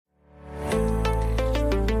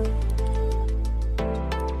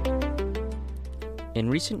In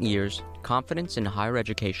recent years, confidence in higher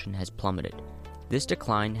education has plummeted. This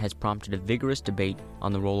decline has prompted a vigorous debate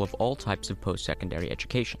on the role of all types of post-secondary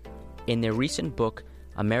education. In their recent book,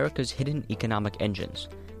 America's Hidden Economic Engines,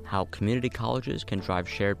 How Community Colleges Can Drive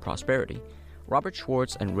Shared Prosperity, Robert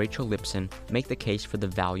Schwartz and Rachel Lipson make the case for the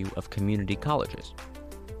value of community colleges.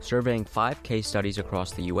 Surveying 5 case studies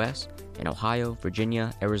across the U.S., in Ohio,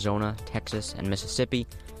 Virginia, Arizona, Texas, and Mississippi,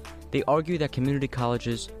 they argue that community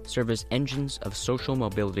colleges serve as engines of social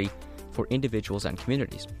mobility for individuals and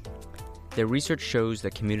communities. Their research shows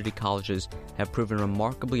that community colleges have proven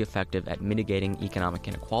remarkably effective at mitigating economic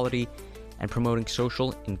inequality and promoting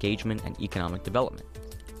social engagement and economic development.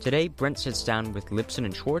 Today, Brent sits down with Lipson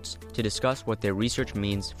and Schwartz to discuss what their research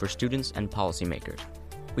means for students and policymakers.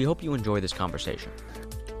 We hope you enjoy this conversation.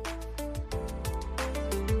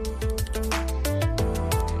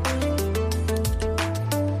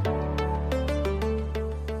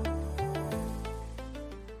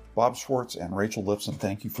 Bob Schwartz and Rachel Lipson,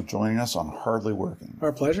 thank you for joining us on Hardly Working.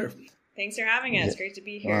 Our pleasure. Thanks for having us. Great to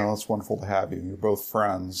be here. Well, it's wonderful to have you. You're both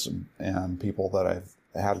friends and people that I've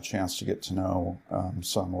had a chance to get to know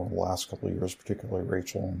some over the last couple of years, particularly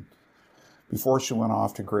Rachel. And before she went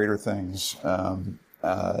off to greater things, was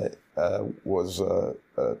a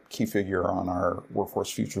key figure on our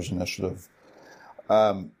Workforce Futures initiative.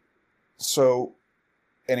 So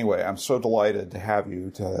anyway, I'm so delighted to have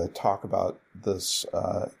you to talk about this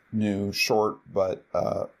new, short, but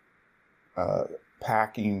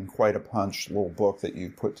packing quite a punch little book that you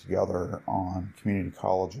put together on community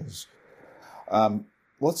colleges.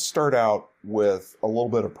 Let's start out with a little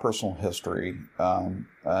bit of personal history, and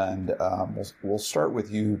we'll start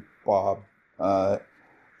with you, Bob.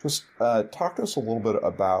 Just talk to us a little bit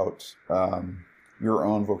about your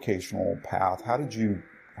own vocational path. How did you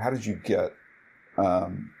get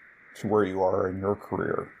to where you are in your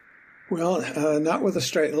career? Well, not with a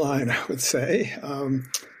straight line, I would say.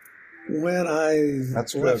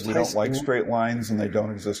 That's good. We don't like straight lines, and they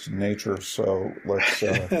don't exist in nature. So let's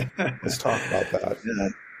talk about that. Yeah.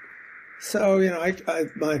 So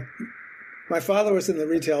my father was in the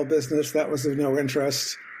retail business. That was of no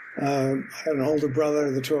interest. I had an older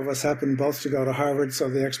brother. The two of us happened both to go to Harvard, so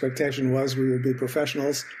the expectation was we would be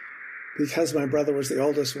professionals. Because my brother was the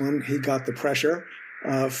oldest one, he got the pressure.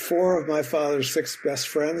 4 of my father's 6 best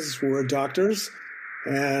friends were doctors,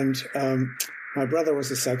 and my brother was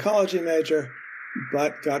a psychology major,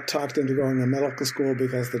 but got talked into going to medical school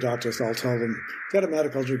because the doctors all told him, get a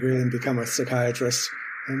medical degree and become a psychiatrist,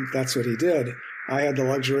 and that's what he did. I had the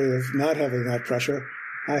luxury of not having that pressure.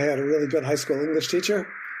 I had a really good high school English teacher.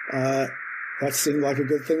 That seemed like a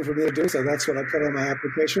good thing for me to do, so that's what I put on my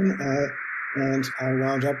application. And I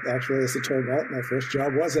wound up, actually, as it turned out, my first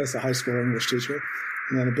job was as a high school English teacher,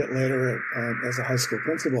 and then a bit later as a high school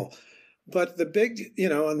principal. But the big,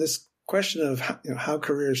 on this question of how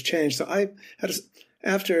careers change. So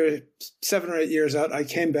after 7 or 8 years out, I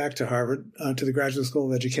came back to Harvard, to the Graduate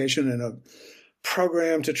School of Education, in a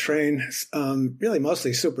program to train really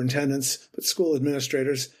mostly superintendents, but school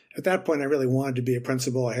administrators. At that point, I really wanted to be a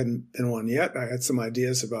principal. I hadn't been one yet. I had some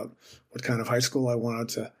ideas about what kind of high school I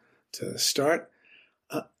wanted to start.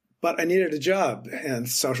 But I needed a job, and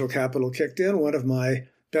social capital kicked in. One of my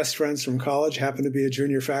best friends from college happened to be a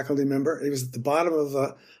junior faculty member. He was at the bottom of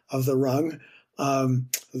the rung,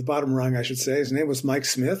 the bottom rung, I should say. His name was Mike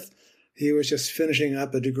Smith. He was just finishing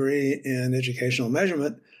up a degree in educational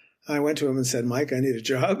measurement. I went to him and said, Mike, I need a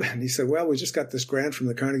job. And he said, well, we just got this grant from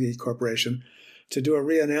the Carnegie Corporation to do a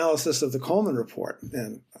reanalysis of the Coleman Report.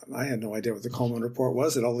 And I had no idea what the Coleman Report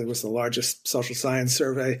was. It only was the largest social science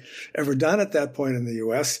survey ever done at that point in the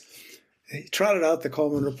U.S. He trotted out the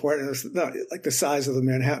Coleman Report, and it was like the size of the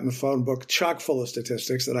Manhattan phone book, chock full of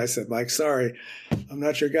statistics. And I said, Mike, sorry, I'm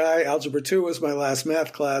not your guy. Algebra 2 was my last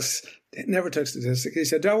math class. Never took statistics. He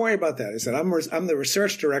said, don't worry about that. He said, I'm the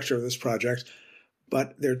research director of this project,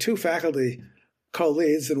 but there are 2 faculty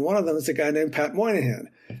co-leads, and one of them is a guy named Pat Moynihan.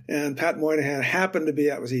 And Pat Moynihan happened to be,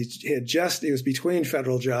 he was between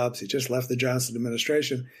federal jobs. He just left the Johnson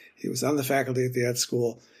administration. He was on the faculty at the Ed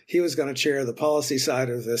School. He was going to chair the policy side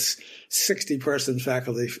of this 60-person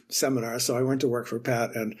faculty seminar. So I went to work for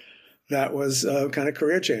Pat, and that was kind of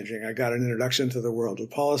career-changing. I got an introduction to the world of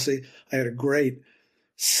policy. I had a great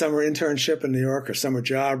summer internship in New York, or summer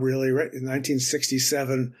job, really, right in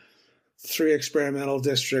 1967. 3 experimental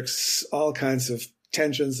districts, all kinds of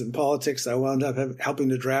tensions in politics. I wound up helping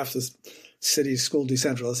to draft the city's school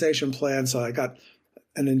decentralization plan. So I got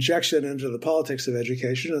an injection into the politics of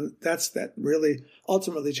education, and that really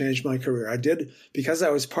ultimately changed my career. I did, because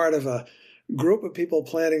I was part of a group of people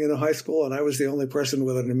planning in a high school, and I was the only person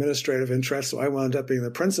with an administrative interest, so I wound up being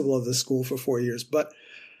the principal of the school for 4 years. But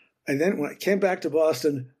when I came back to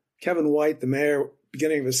Boston, Kevin White, the mayor,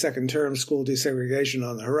 beginning of his second term, school desegregation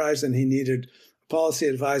on the horizon, he needed a policy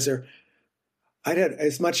advisor. I'd had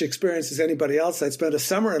as much experience as anybody else. I'd spent a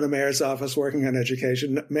summer in a mayor's office working on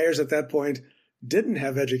education. Mayors at that point didn't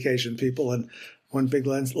have education people, and one big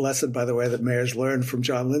lesson, by the way, that mayors learned from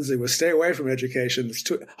John Lindsay was stay away from education. It's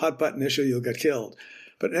a hot button issue. You'll get killed.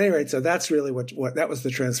 But at any rate, so that's really what that was the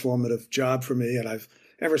transformative job for me. And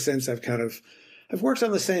ever since I've worked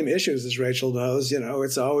on the same issues as Rachel knows.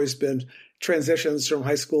 It's always been transitions from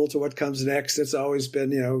high school to what comes next. It's always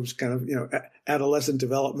been, adolescent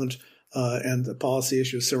development and the policy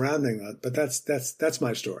issues surrounding that. But that's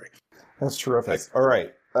my story. That's terrific. All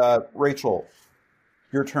right. Rachel,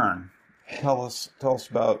 your turn. Tell us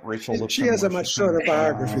about Rachel Lipson. She has a much shorter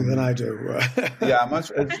biography than I do. Yeah,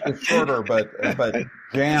 it's shorter, but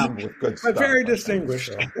jammed with good stuff. But very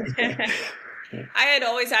distinguished. I had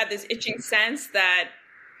always had this itching sense that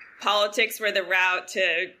politics were the route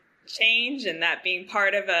to change, and that being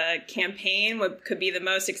part of a campaign could be the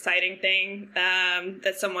most exciting thing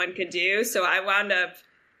that someone could do. So I wound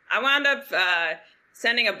up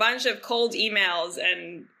sending a bunch of cold emails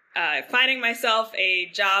and finding myself a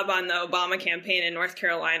job on the Obama campaign in North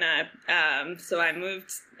Carolina. So I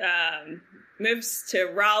moved to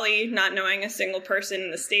Raleigh, not knowing a single person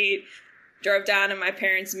in the state, drove down in my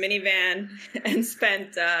parents' minivan, and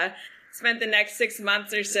spent the next 6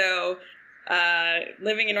 months or so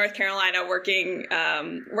living in North Carolina, working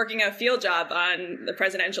a field job on the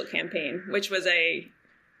presidential campaign, which was a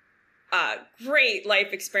great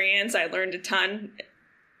life experience. I learned a ton.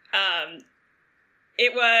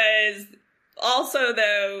 It was also,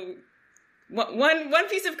 though, one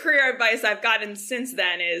piece of career advice I've gotten since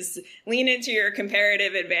then is lean into your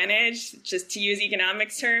comparative advantage, just to use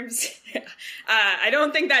economics terms. I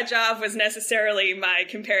don't think that job was necessarily my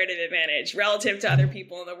comparative advantage relative to other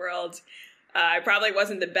people in the world. I probably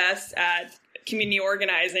wasn't the best at community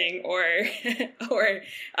organizing or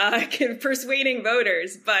persuading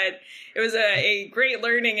voters, but it was a great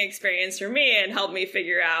learning experience for me and helped me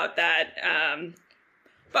figure out that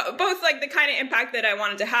both like the kind of impact that I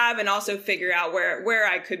wanted to have and also figure out where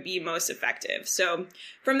I could be most effective. So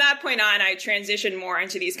from that point on, I transitioned more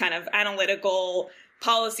into these kind of analytical,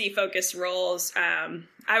 policy-focused roles.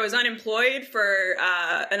 I was unemployed for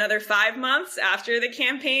another 5 months after the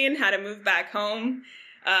campaign, had to move back home,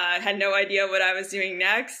 had no idea what I was doing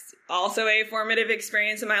next. Also a formative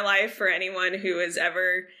experience in my life for anyone who has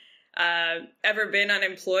ever been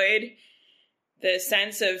unemployed. The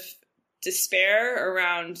sense of despair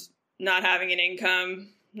around not having an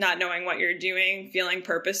income, not knowing what you're doing, feeling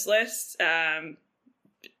purposeless. I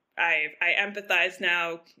empathize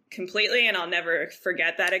now completely, and I'll never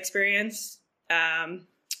forget that experience.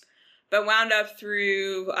 But wound up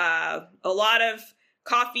through a lot of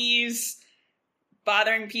coffees,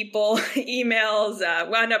 bothering people, emails,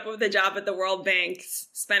 wound up with a job at the World Bank,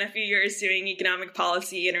 spent a few years doing economic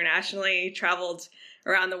policy internationally, traveled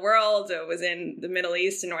around the world, was in the Middle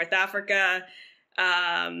East and North Africa,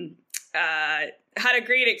 had a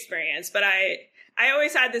great experience. But I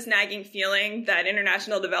always had this nagging feeling that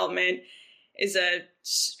international development is a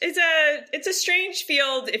strange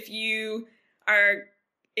field if you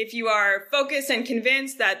are focused and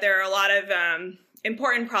convinced that there are a lot of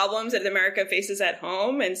important problems that America faces at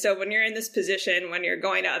home. And so when you're in this position, when you're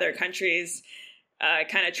going to other countries,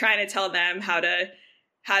 kind of trying to tell them how to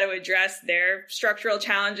address their structural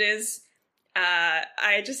challenges,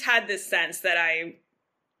 I just had this sense that I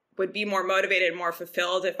would be more motivated, more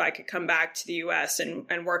fulfilled if I could come back to the U.S.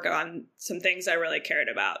 and work on some things I really cared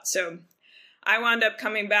about. So I wound up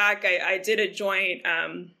coming back. I did a joint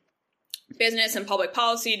business and public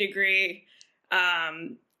policy degree,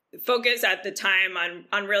 focus at the time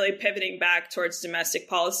on really pivoting back towards domestic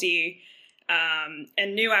policy,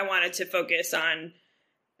 and knew I wanted to focus on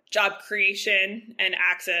job creation and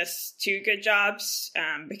access to good jobs,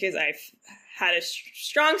 because I've had a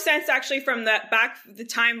strong sense actually from the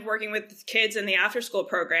time working with kids in the after school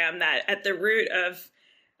program that at the root of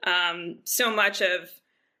so much of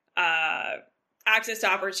access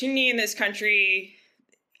to opportunity in this country,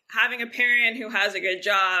 having a parent who has a good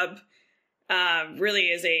job really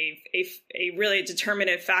is a really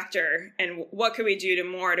determinative factor. And what could we do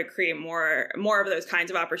to create more of those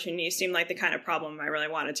kinds of opportunities seemed like the kind of problem I really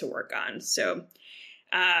wanted to work on. So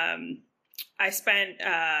I spent,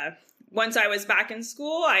 once I was back in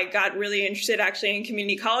school, I got really interested actually in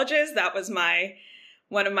community colleges. That was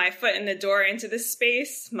one of my foot in the door into this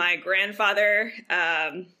space. My grandfather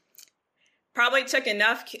probably took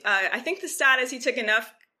enough, I think the stat is he took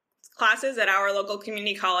enough classes at our local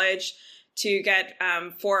community college to get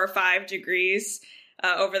 4 or 5 degrees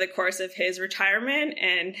over the course of his retirement,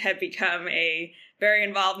 and had become a very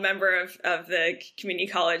involved member of the community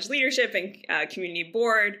college leadership and community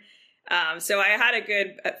board. So I had a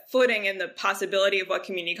good footing in the possibility of what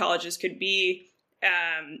community colleges could be.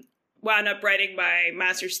 Wound up writing my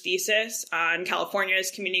master's thesis on California's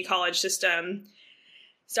community college system.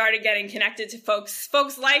 Started getting connected to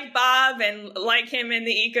folks like Bob and like him in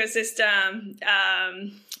the ecosystem.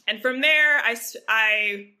 And from there,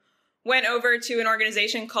 I went over to an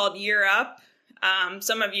organization called Year Up.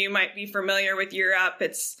 Some of you might be familiar with Year Up.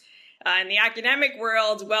 It's in the academic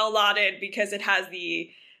world well lauded because it has the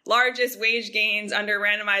largest wage gains under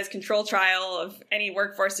randomized control trial of any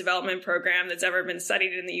workforce development program that's ever been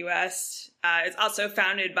studied in the U.S. It's also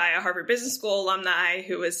founded by a Harvard Business School alumni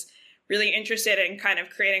who was really interested in kind of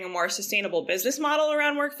creating a more sustainable business model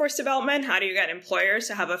around workforce development. How do you get employers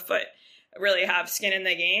to really have skin in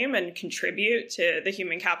the game and contribute to the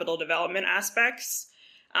human capital development aspects?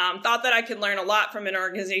 Thought that I could learn a lot from an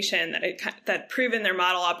organization that proven their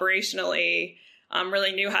model operationally,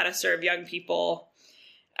 really knew how to serve young people.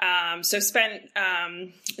 So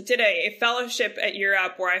did a fellowship at Year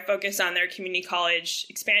Up where I focused on their community college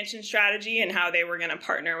expansion strategy and how they were going to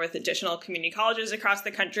partner with additional community colleges across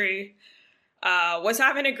the country. Was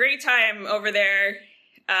having a great time over there.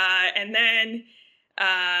 And then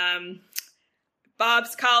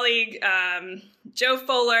Bob's colleague, Joe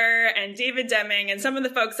Fuller and David Deming, and some of the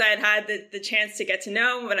folks I had the chance to get to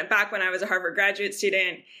know back when I was a Harvard graduate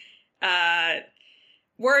student,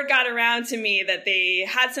 word got around to me that they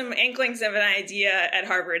had some inklings of an idea at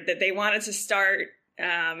Harvard that they wanted to start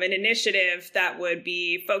an initiative that would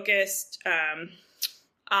be focused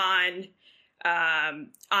on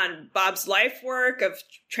Bob's life work of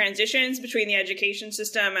transitions between the education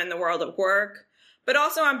system and the world of work, but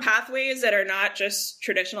also on pathways that are not just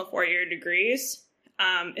traditional 4-year degrees.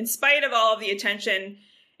 In spite of all of the attention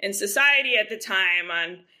in society at the time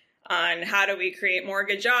on how do we create more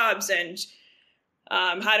good jobs and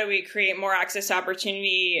how do we create more access to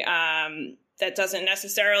opportunity that doesn't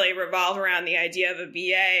necessarily revolve around the idea of a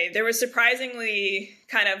BA? There was surprisingly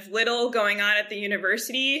kind of little going on at the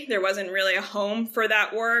university. There wasn't really a home for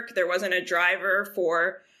that work. There wasn't a driver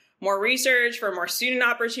for more research, for more student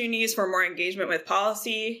opportunities, for more engagement with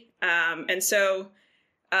policy. And so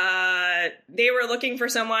they were looking for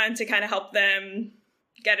someone to kind of help them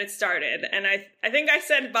get it started. And I think I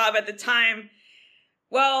said to Bob at the time,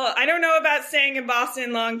 well, I don't know about staying in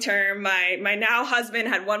Boston long term. My now husband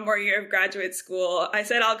had 1 more year of graduate school. I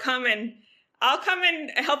said, I'll come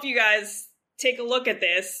and help you guys take a look at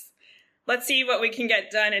this. Let's see what we can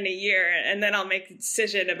get done in a year, and then I'll make a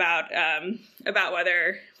decision about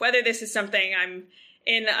whether this is something I'm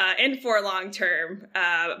in for long term.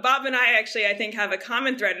 Bob and I actually, I think, have a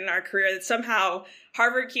common thread in our career that somehow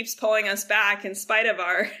Harvard keeps pulling us back in spite of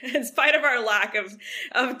our lack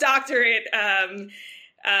of doctorate.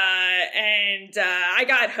 And I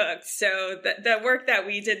got hooked. So the work that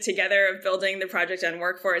we did together of building the project on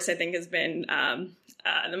workforce, I think, has been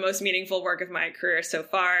the most meaningful work of my career so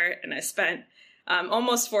far. And I spent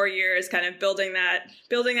almost 4 years kind of building that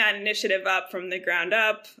initiative up from the ground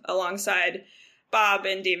up alongside Bob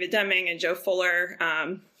and David Deming and Joe Fuller,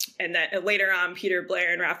 and that later on Peter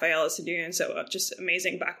Blair and Raphael Sadoun. So just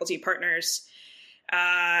amazing faculty partners.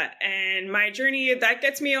 And my journey, that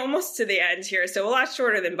gets me almost to the end here. So a lot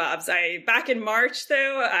shorter than Bob's. Back in March,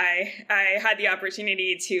 though, I had the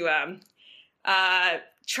opportunity to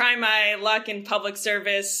try my luck in public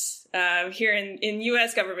service here in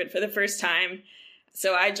U.S. government for the first time.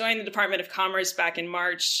 So I joined the Department of Commerce back in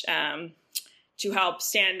March to help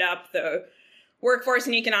stand up the workforce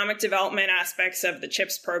and economic development aspects of the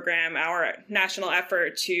CHIPS program, our national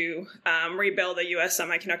effort to rebuild the U.S.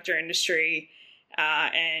 semiconductor industry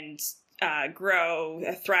and grow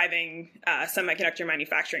a thriving semiconductor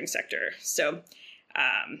manufacturing sector. So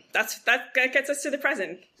that gets us to the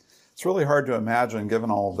present. It's really hard to imagine, given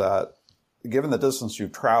all of that, given the distance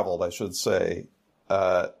you've traveled, I should say,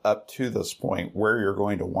 up to this point, where you're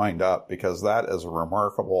going to wind up, because that is a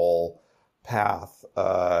remarkable path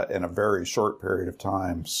in a very short period of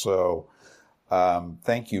time. So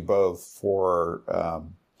thank you both for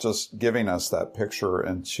just giving us that picture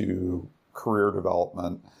into career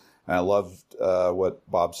development. And I loved what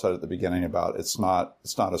Bob said at the beginning about it's not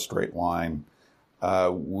a straight line. I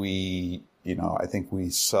think we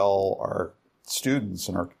sell our students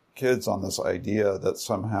and our kids on this idea that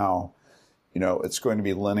somehow, it's going to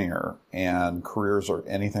be linear, and careers are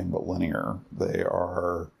anything but linear. They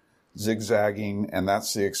are zigzagging, and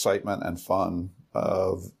that's the excitement and fun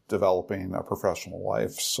of developing a professional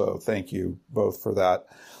life. So thank you both for that.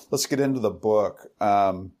 Let's get into the book.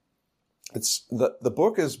 It's the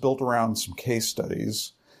book is built around some case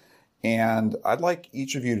studies, and I'd like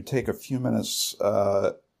each of you to take a few minutes,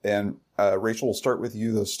 and Rachel, we'll start with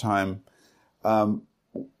you this time.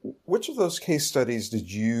 Which of those case studies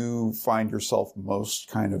did you find yourself most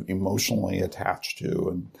kind of emotionally attached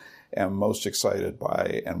to and most excited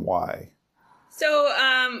by, and why? So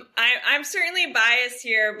I'm certainly biased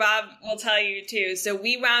here. Bob will tell you too. So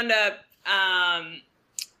we wound up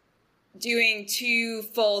doing 2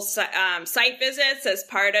 full site visits as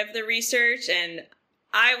part of the research, and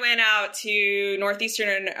I went out to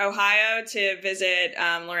northeastern Ohio to visit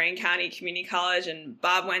Lorain County Community College, and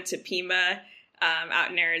Bob went to Pima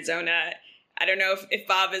out in Arizona. I don't know if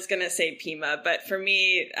Bob is going to say Pima, but for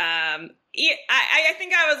me, I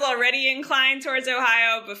think I was already inclined towards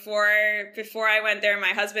Ohio before I went there. My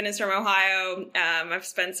husband is from Ohio. I've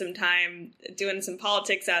spent some time doing some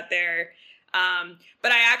politics out there.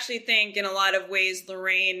 But I actually think in a lot of ways,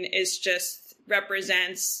 Lorain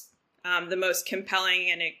represents the most compelling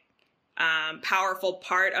and powerful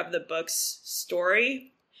part of the book's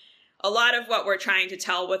story. A lot of what we're trying to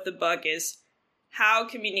tell with the book is how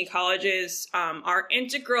community colleges are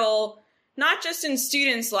integral, not just in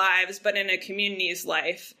students' lives, but in a community's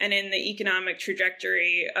life and in the economic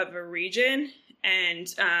trajectory of a region. And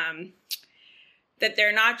that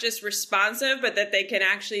they're not just responsive, but that they can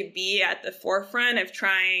actually be at the forefront of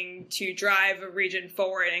trying to drive a region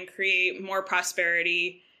forward and create more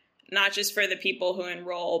prosperity, not just for the people who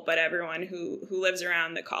enroll, but everyone who lives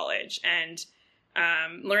around the college. And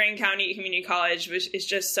Lorain County Community College is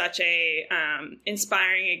just such a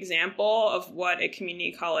inspiring example of what a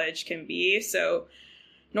community college can be. So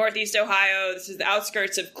Northeast Ohio, this is the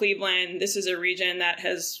outskirts of Cleveland. This is a region that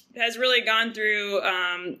has really gone through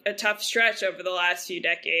a tough stretch over the last few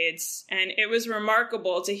decades. And it was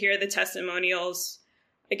remarkable to hear the testimonials,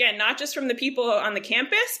 again, not just from the people on the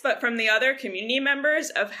campus, but from the other community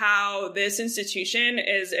members of how this institution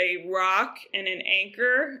is a rock and an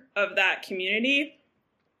anchor of that community,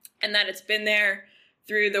 and that it's been there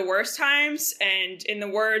through the worst times. And in the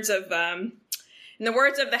words of the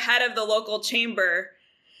head of the local chamber,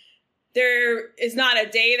 there is not a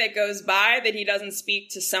day that goes by that he doesn't speak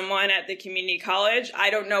to someone at the community college. I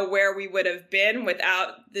don't know where we would have been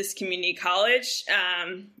without this community college.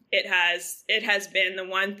 It has been the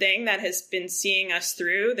one thing that has been seeing us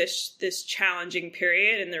through this challenging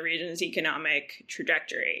period in the region's economic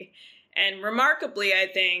trajectory. And remarkably, I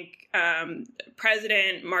think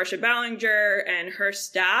President Marcia Ballinger and her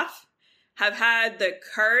staff have had the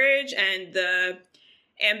courage and the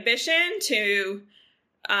ambition to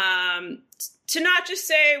not just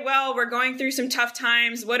say, well, we're going through some tough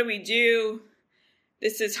times. What do we do?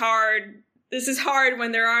 This is hard. This is hard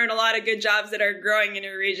when there aren't a lot of good jobs that are growing in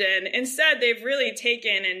a region. Instead, they've really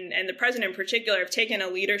taken, and the president in particular, have taken a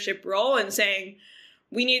leadership role in saying,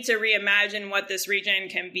 we need to reimagine what this region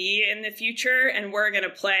can be in the future, and we're going to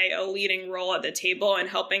play a leading role at the table in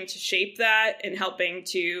helping to shape that and helping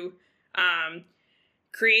to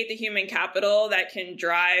create the human capital that can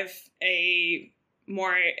drive a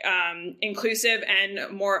more inclusive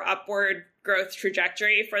and more upward growth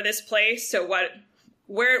trajectory for this place. So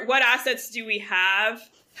what assets do we have?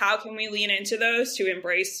 How can we lean into those to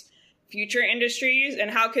embrace future industries?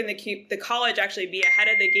 And how can the college actually be ahead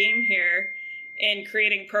of the game here in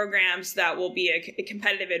creating programs that will be a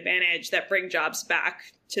competitive advantage that bring jobs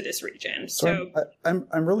back to this region? So I'm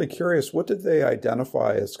really curious, what did they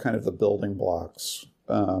identify as kind of the building blocks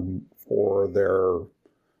for their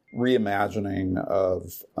reimagining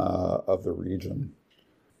of the region?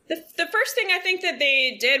 The first thing I think that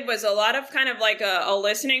they did was a lot of kind of like a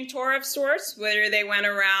listening tour of sorts, where they went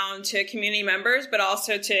around to community members, but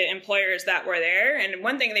also to employers that were there. And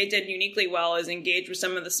one thing they did uniquely well is engage with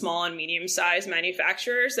some of the small and medium-sized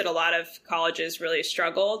manufacturers that a lot of colleges really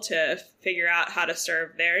struggle to figure out how to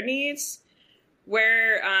serve their needs.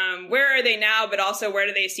 Where are they now, but also where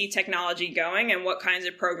do they see technology going, and what kinds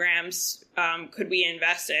of programs could we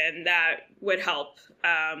invest in that would help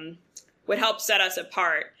set us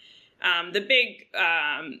apart? The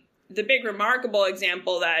big remarkable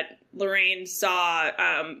example that Lorain saw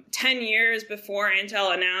 10 years before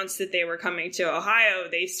Intel announced that they were coming to Ohio,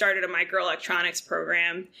 they started a microelectronics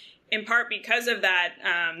program, in part because of that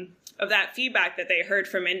feedback that they heard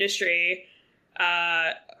from industry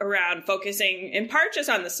around focusing in part just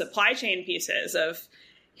on the supply chain pieces of,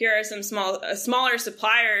 here are some smaller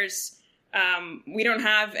suppliers. We don't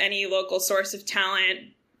have any local source of talent.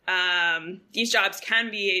 These jobs can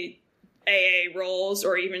be AA roles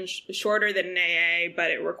or even shorter than an AA,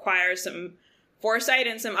 but it requires some foresight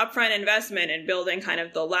and some upfront investment in building kind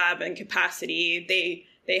of the lab and capacity.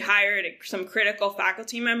 They hired some critical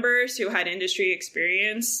faculty members who had industry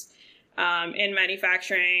experience in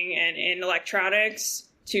manufacturing and in electronics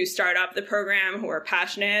to start up the program, who are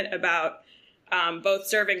passionate about both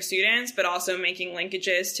serving students, but also making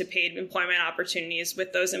linkages to paid employment opportunities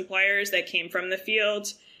with those employers that came from the field.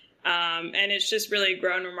 And it's just really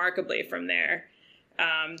grown remarkably from there.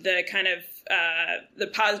 The kind of the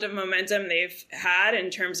positive momentum they've had in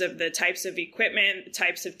terms of the types of equipment, the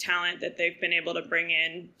types of talent that they've been able to bring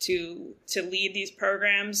in to lead these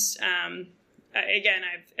programs. Again,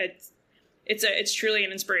 it's truly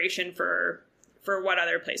an inspiration for what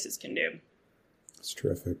other places can do. That's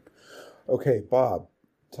terrific. Okay, Bob,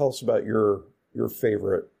 tell us about your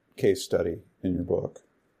favorite case study in your book.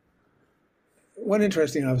 One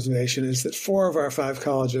interesting observation is that 4 of our 5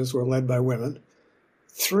 colleges were led by women.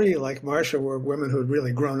 3, like Marcia, were women who had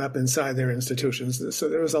really grown up inside their institutions. So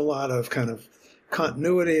there was a lot of kind of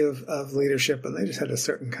continuity of leadership, and they just had a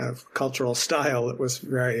certain kind of cultural style that was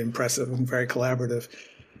very impressive and very collaborative.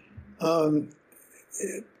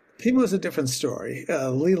 Pima was a different story.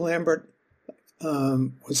 Lee Lambert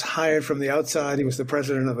was hired from the outside. He was the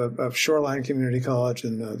president of Shoreline Community College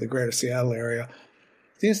in the greater Seattle area.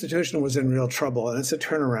 The institution was in real trouble, and it's a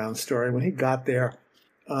turnaround story. When he got there,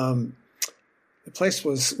 the place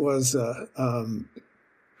was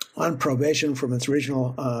on probation from its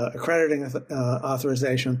regional accrediting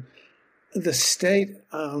authorization. The state,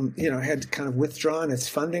 had kind of withdrawn its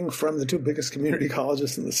funding from the 2 biggest community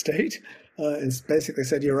colleges in the state. And basically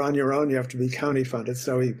said, you're on your own, you have to be county funded.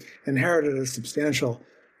 So he inherited a substantial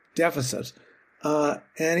deficit.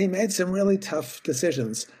 And he made some really tough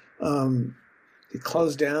decisions. He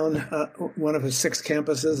closed down one of his 6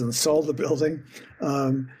 campuses and sold the building.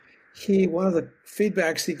 One of the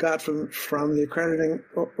feedbacks he got from the accrediting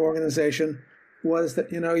organization was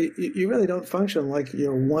that, you really don't function like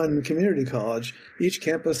you're one community college. Each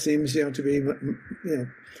campus seems, to be,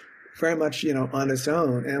 very much, on its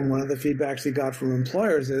own. And one of the feedbacks he got from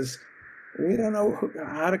employers is, we don't know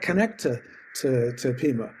how to connect to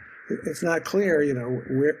Pima. It's not clear,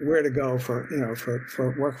 where to go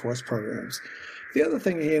for workforce programs. The other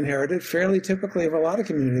thing he inherited, fairly typically of a lot of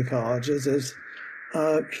community colleges, is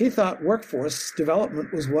he thought workforce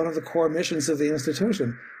development was one of the core missions of the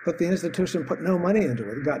institution, but the institution put no money into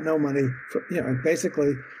it. It got no money, and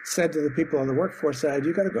basically said to the people on the workforce side,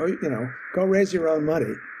 you got to go raise your own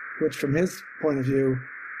money, which from his point of view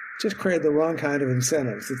just created the wrong kind of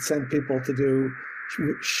incentives. It sent people to do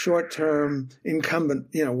short-term incumbent,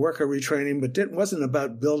 worker retraining, but wasn't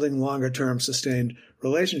about building longer-term sustained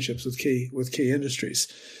relationships with key industries.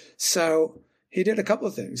 So he did a couple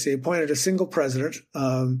of things. He appointed a single president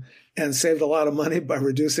and saved a lot of money by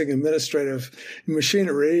reducing administrative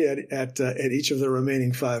machinery at each of the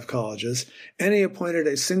remaining 5 colleges. And he appointed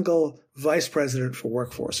a single vice president for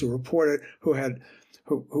workforce who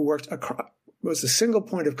worked across, was a single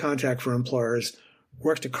point of contact for employers,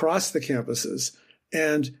 worked across the campuses,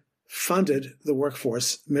 and funded the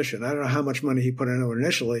workforce mission. I don't know how much money he put into it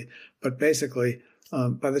initially, but basically,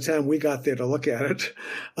 by the time we got there to look at it,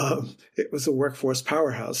 it was a workforce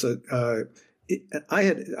powerhouse.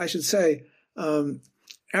 I should say,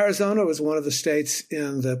 Arizona was one of the states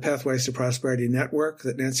in the Pathways to Prosperity network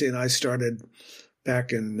that Nancy and I started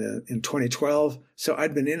back in 2012. So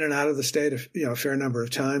I'd been in and out of the state a fair number of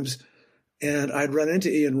times, and I'd run into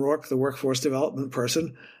Ian Rourke, the workforce development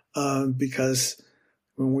person, because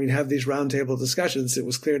when we'd have these roundtable discussions, it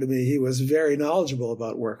was clear to me he was very knowledgeable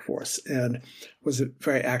about workforce and was a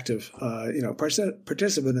very active,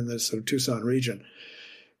 participant in the sort of Tucson region.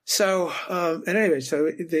 So, anyway,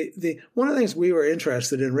 the one of the things we were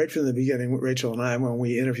interested in right from the beginning, Rachel and I, when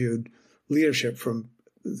we interviewed leadership from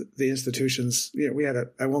the institutions,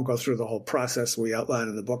 I won't go through the whole process we outline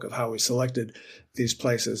in the book of how we selected these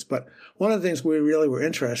places, but one of the things we really were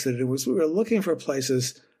interested in was we were looking for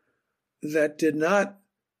places that did not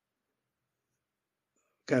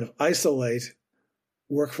kind of isolate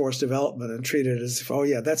workforce development and treat it as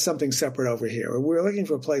if, that's something separate over here. We were looking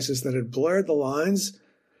for places that had blurred the lines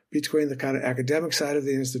between the kind of academic side of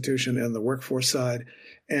the institution and the workforce side.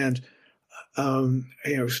 And,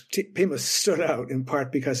 Pima stood out in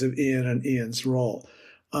part because of Ian and Ian's role.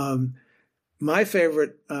 My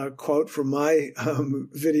favorite quote from my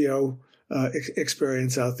video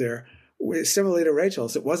experience out there, similarly to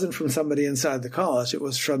Rachel's, it wasn't from somebody inside the college. It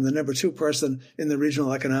was from the number 2 person in the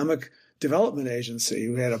Regional Economic Development Agency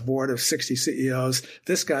who had a board of 60 CEOs.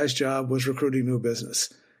 This guy's job was recruiting new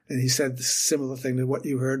business. And he said the similar thing to what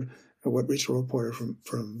you heard what regional reporter from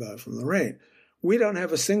Lorraine. We don't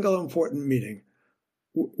have a single important meeting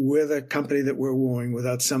with a company that we're wooing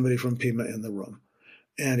without somebody from Pima in the room.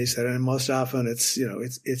 And he said, and most often it's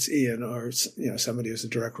Ian or somebody who's a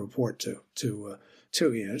direct report to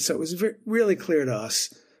Ian. So it was really clear to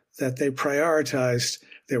us that they prioritized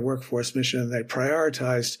their workforce mission. They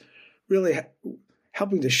prioritized really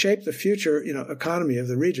helping to shape the future, economy of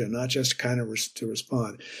the region, not just kind of to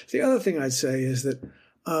respond. The other thing I'd say is that,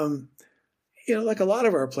 like a lot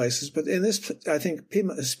of our places, but in this, I think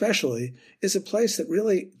Pima especially is a place that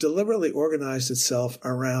really deliberately organized itself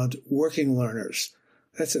around working learners.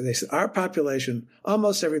 That's what they said. Our population,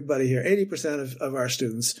 almost everybody here, 80% of our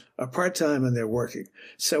students are part-time and they're working.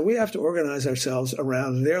 So we have to organize ourselves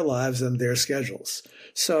around their lives and their schedules.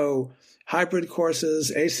 So hybrid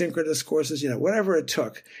courses, asynchronous courses, whatever it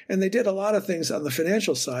took. And they did a lot of things on the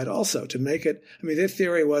financial side also to make it. Their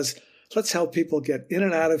theory was, let's help people get in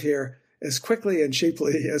and out of here as quickly and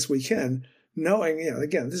cheaply as we can, knowing,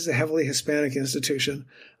 again, this is a heavily Hispanic institution,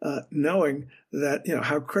 knowing that,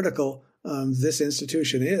 how critical this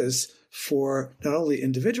institution is for not only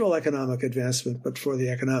individual economic advancement, but for the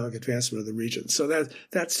economic advancement of the region. So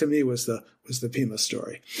that to me was the Pima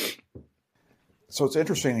story. So it's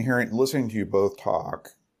interesting listening to you both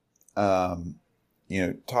talk, talking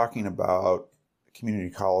about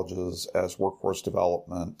community colleges as workforce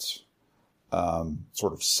development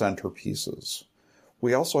sort of centerpieces.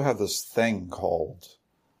 We also have this thing called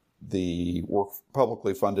the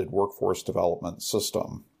publicly funded workforce development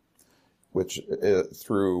system, which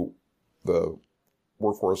through the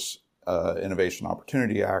Workforce Innovation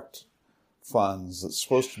Opportunity Act funds that's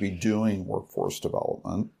supposed to be doing workforce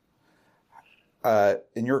development.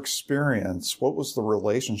 In your experience, what was the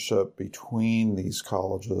relationship between these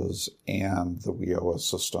colleges and the WIOA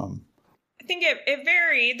system? I think it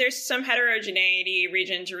varied. There's some heterogeneity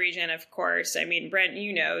region to region, of course. Brent,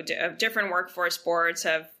 different workforce boards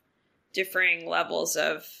have differing levels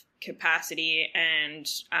of capacity and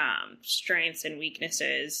strengths and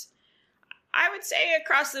weaknesses. I would say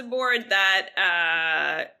across the board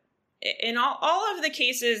that in all of the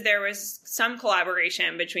cases, there was some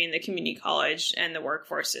collaboration between the community college and the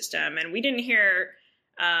workforce system, and we didn't hear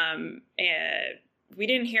a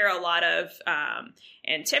lot of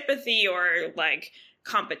antipathy or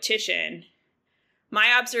competition.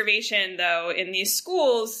 My observation, though, in these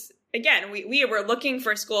schools, again, we were looking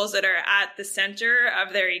for schools that are at the center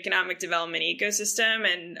of their economic development ecosystem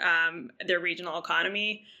and their regional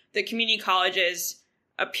economy. The community colleges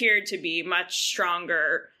appeared to be much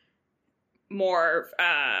stronger, more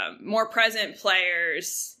present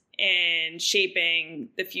players in shaping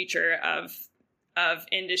the future of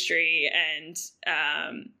industry and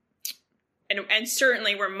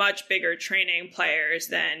certainly were much bigger training players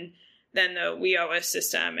than the WIOA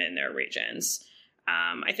system in their regions.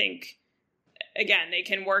 I think, again, they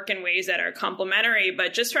can work in ways that are complementary,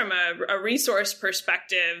 but just from a resource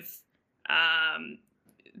perspective,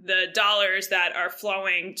 the dollars that are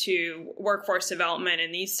flowing to workforce development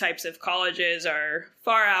in these types of colleges are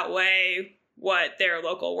far outweigh what their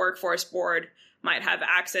local workforce board might have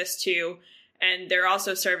access to. And they're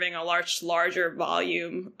also serving a larger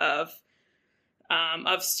volume of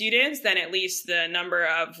students than at least the number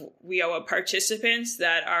of WIOA participants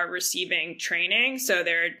that are receiving training. So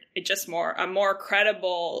they're just a more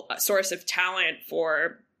credible source of talent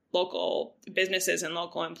for local businesses and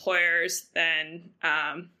local employers than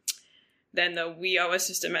the WIOA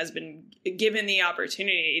system has been given the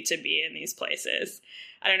opportunity to be in these places.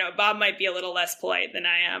 I don't know. Bob might be a little less polite than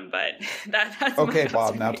I am, but that's okay.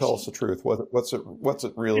 Bob, now tell us the truth. What's it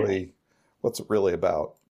really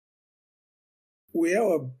about?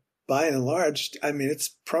 WIOA, by and large, its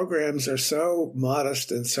programs are so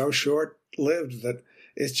modest and so short-lived that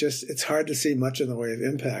it's hard to see much in the way of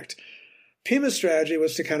impact. Pima's strategy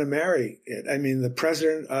was to kind of marry it. The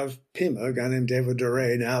president of Pima, a guy named David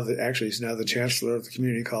Doré, he's now the chancellor of the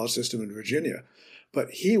community college system in Virginia, but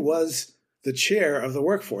he was the chair of the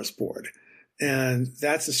workforce board. And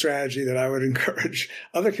that's a strategy that I would encourage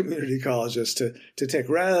other community colleges to take.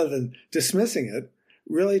 Rather than dismissing it,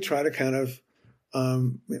 really try to kind of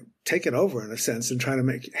take it over in a sense and try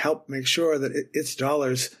to help make sure that its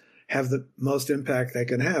dollars have the most impact they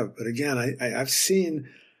can have. But again, I've seen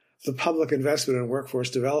the public investment in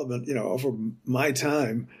workforce development, over my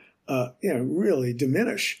time, really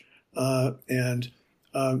diminish. Our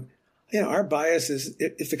bias is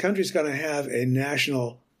if the country's going to have a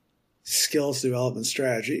national skills development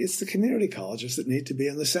strategy, it's the community colleges that need to be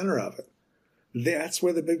in the center of it. That's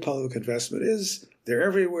where the big public investment is. They're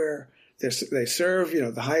everywhere. They serve,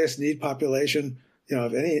 the highest need population,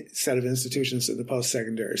 of any set of institutions in the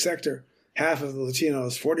post-secondary sector. Half of the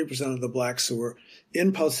Latinos, 40% of the blacks who were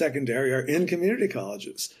in post-secondary are in community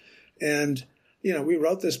colleges. And, we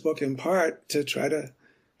wrote this book in part to try to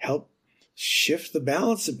help shift the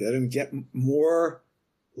balance a bit and get more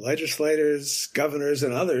legislators, governors,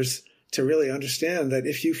 and others to really understand that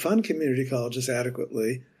if you fund community colleges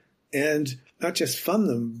adequately, and not just fund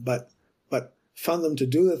them, but fund them to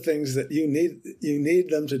do the things that you need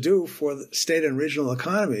them to do for the state and regional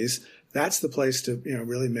economies, that's the place to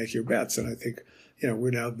really make your bets. And I think we're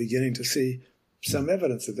now beginning to see some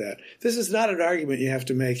evidence of that. This is not an argument you have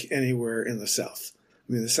to make anywhere in the South.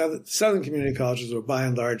 I mean, the Southern community colleges were by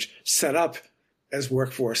and large set up as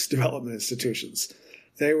workforce development institutions.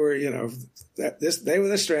 They were, they were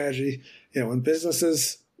the strategy. When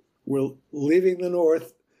businesses were leaving the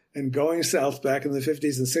North and going south back in the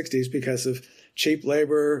 50s and 60s because of cheap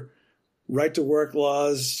labor, right-to-work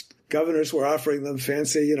laws, governors were offering them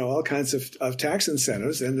fancy, all kinds of tax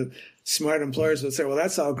incentives. And the smart employers would say, well,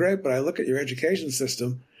 that's all great, but I look at your education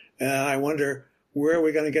system and I wonder, where are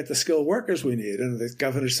we going to get the skilled workers we need? And the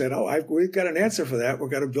governor said, we've got an answer for that. We're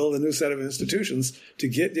going to build a new set of institutions to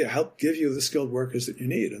help give you the skilled workers that you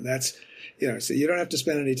need. And that's, so you don't have to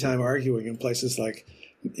spend any time arguing in places like,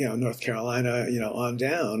 North Carolina, on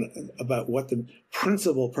down about what the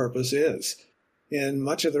principal purpose is. In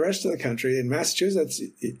much of the rest of the country, in Massachusetts,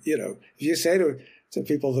 if you say to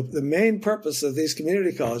people, the main purpose of these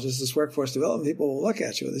community colleges is workforce development, people will look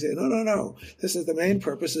at you and they say, no. This is the main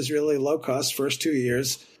purpose is really low cost first 2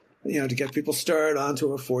 years, to get people started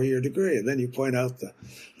onto a 4-year degree. And then you point out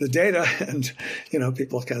the data and,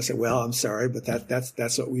 people kind of say, well, I'm sorry, but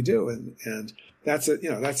that's what we do. And that's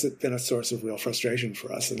been a source of real frustration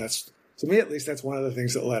for us. And that's, to me, at least, that's one of the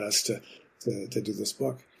things that led us to do this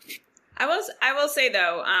book. I will say,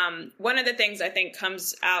 though, one of the things I think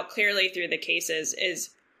comes out clearly through the cases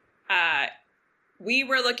is we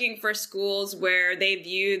were looking for schools where they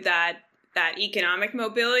view that economic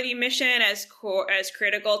mobility mission as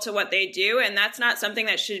critical to what they do. And that's not something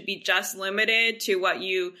that should be just limited to what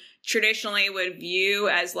you traditionally would view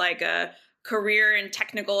as like a career and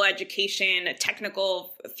technical education, a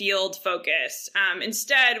technical field focus.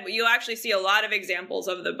 Instead, you'll actually see a lot of examples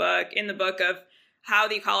in the book of how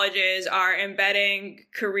the colleges are embedding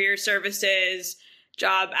career services,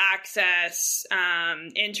 job access,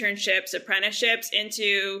 internships, apprenticeships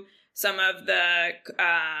into some of the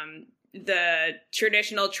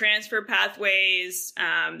traditional transfer pathways,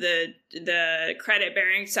 the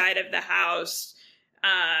credit-bearing side of the house.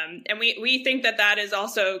 And we think that is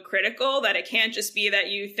also critical, that it can't just be that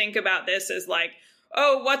you think about this as like,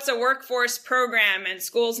 oh, what's a workforce program? And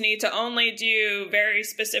schools need to only do very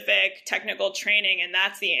specific technical training, and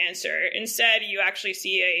that's the answer. Instead, you actually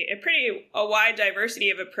see a wide diversity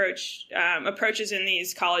of approaches in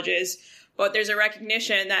these colleges. But there's a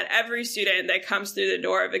recognition that every student that comes through the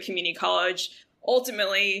door of a community college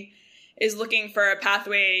ultimately is looking for a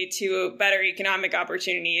pathway to better economic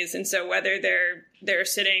opportunities. And so whether they're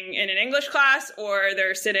sitting in an English class or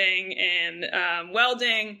they're sitting in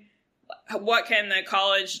welding, what can the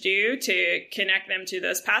college do to connect them to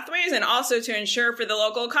those pathways, and also to ensure for the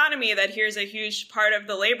local economy that here's a huge part of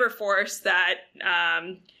the labor force that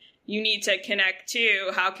you need to connect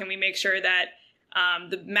to? How can we make sure that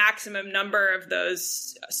the maximum number of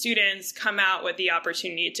those students come out with the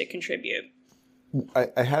opportunity to contribute?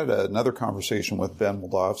 I had another conversation with Ben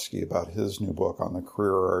Moldovsky about his new book on the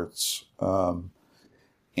career arts.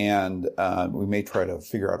 And we may try to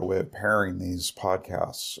figure out a way of pairing these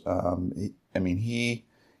podcasts.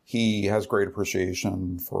 He has great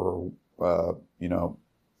appreciation for,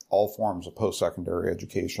 all forms of post-secondary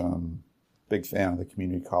education, big fan of the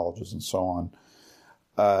community colleges and so on.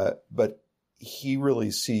 But he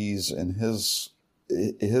really sees in his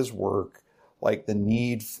work, like the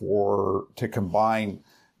need to combine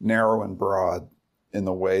narrow and broad in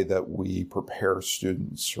the way that we prepare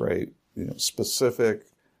students, right? Specific,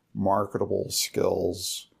 marketable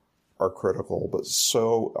skills are critical, but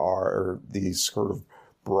so are these sort of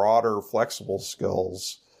broader, flexible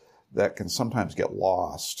skills that can sometimes get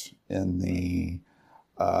lost in in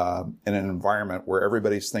an environment where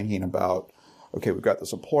everybody's thinking about, okay, we've got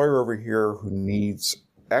this employer over here who needs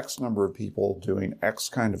X number of people doing X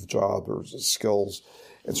kind of job or skills,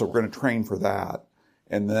 and so we're going to train for that.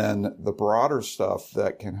 And then the broader stuff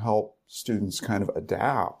that can help students kind of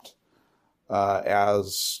adapt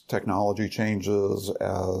as technology changes,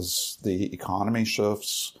 as the economy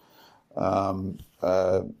shifts. We've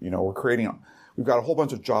got a whole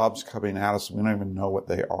bunch of jobs coming at us. We don't even know what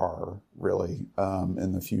they are really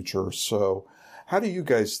in the future. So how do you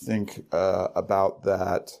guys think about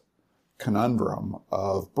that conundrum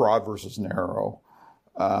of broad versus narrow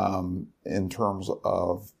in terms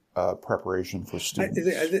of preparation for students.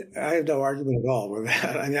 I have no argument at all with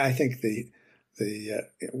that. I mean, I think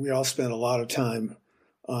we all spend a lot of time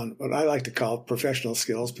on what I like to call professional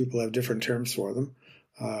skills. People have different terms for them.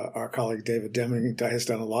 Our colleague David Deming has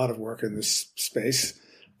done a lot of work in this space.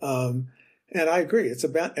 And I agree. It's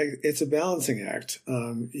a balancing act.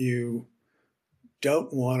 You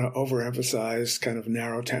don't want to overemphasize kind of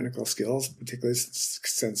narrow technical skills, particularly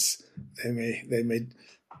since they may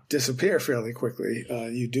disappear fairly quickly.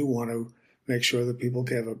 You do want to make sure that people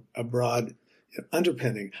can have a broad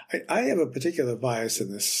underpinning. I have a particular bias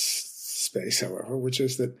in this space, however, which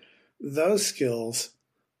is that those skills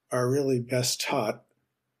are really best taught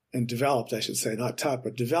and developed, I should say, not taught,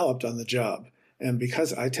 but developed on the job. And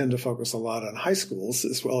because I tend to focus a lot on high schools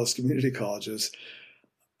as well as community colleges,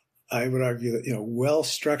 I would argue that,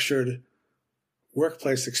 well-structured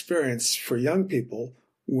workplace experience for young people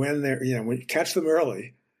when when you catch them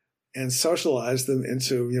early and socialize them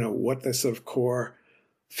into, what the sort of core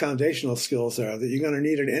foundational skills are that you're going to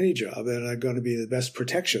need in any job and are going to be the best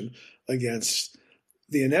protection against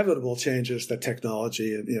the inevitable changes that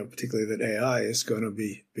technology and, particularly that AI is going to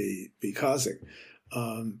be causing.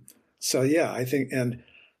 So yeah, I think, and,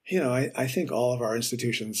 I think all of our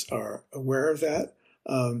institutions are aware of that.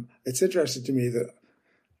 It's interesting to me that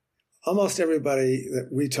almost everybody that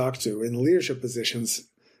we talk to in leadership positions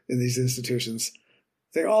in these institutions,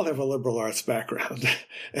 they all have a liberal arts background,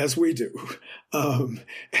 as we do.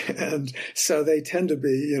 And so they tend to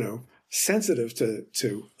be, sensitive to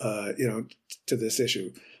this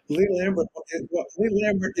issue. Lee Lambert,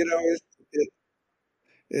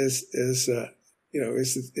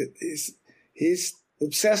 he's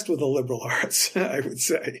obsessed with the liberal arts, I would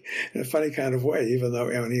say, in a funny kind of way, even though,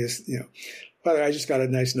 he is, By the way, I just got a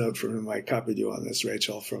nice note from him. I copied you on this,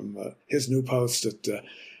 Rachel, from his new post at,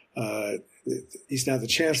 he's now the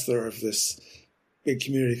chancellor of this big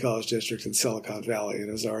community college district in Silicon Valley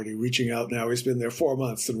and is already reaching out now. He's been there 4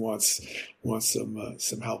 months and wants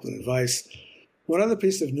some help and advice. One other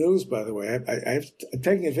piece of news, by the way, I'm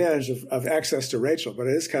taking advantage of access to Rachel, but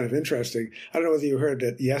it is kind of interesting. I don't know whether you heard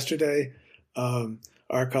that yesterday,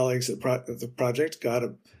 our colleagues at the project got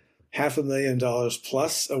a $500,000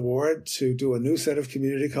 plus award to do a new set of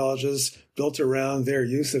community colleges built around their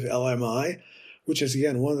use of LMI, which is,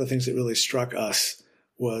 again, one of the things that really struck us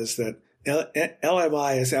was that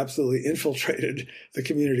LMI has absolutely infiltrated the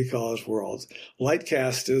community college world.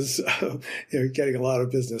 Lightcast is getting a lot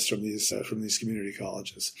of business from these community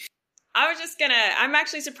colleges. I'm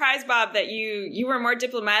actually surprised, Bob, that you were more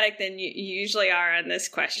diplomatic than you usually are on this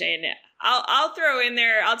question. I'll throw in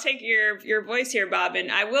there, I'll take your voice here, Bob,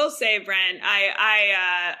 and I will say, Brent,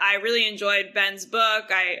 I really enjoyed Ben's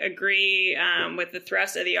book. I agree with the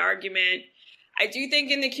thrust of the argument. I do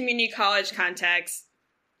think in the community college context,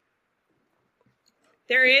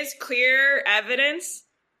 there is clear evidence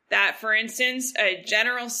that, for instance, a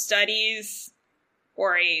general studies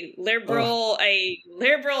or a liberal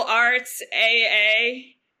arts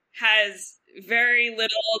AA has very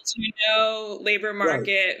little to no labor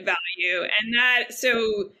market value. And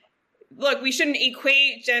look, we shouldn't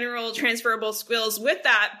equate general transferable skills with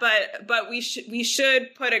that, but we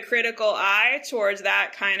should put a critical eye towards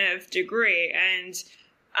that kind of degree. And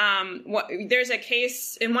there's a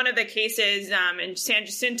case in one of the cases in San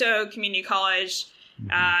Jacinto Community College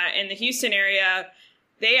in the Houston area.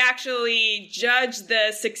 They actually judged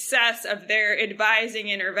the success of their advising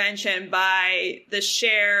intervention by the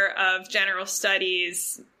share of general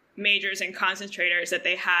studies majors and concentrators that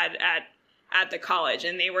they had at the college.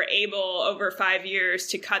 And they were able, over 5 years,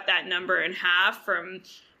 to cut that number in half from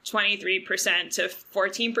 23% to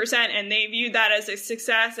 14%. And they viewed that as a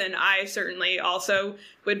success. And I certainly also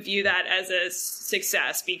would view that as a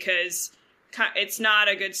success, because it's not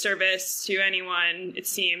a good service to anyone, it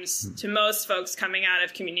seems, to most folks coming out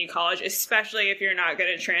of community college, especially if you're not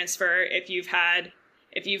going to transfer, if you've had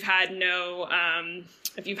no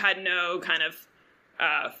kind of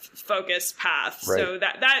focused path. Right. So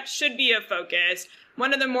that should be a focus.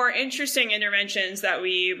 One of the more interesting interventions that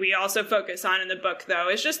we also focus on in the book, though,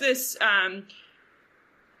 is just this.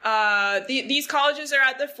 These colleges are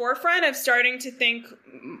at the forefront of starting to think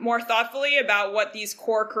more thoughtfully about what these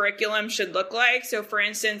core curriculum should look like. So, for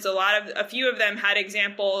instance, a few of them had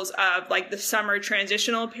examples of like the summer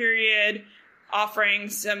transitional period, offering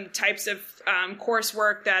some types of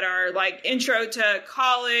coursework that are like intro to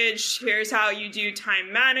college. Here's how you do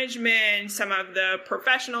time management, some of the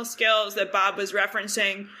professional skills that Bob was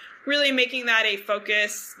referencing, really making that a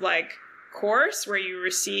focus like course where you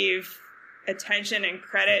receive attention and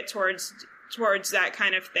credit towards towards that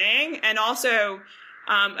kind of thing. And also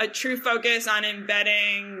a true focus on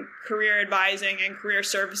embedding career advising and career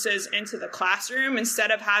services into the classroom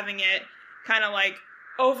instead of having it kind of like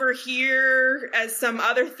over here as some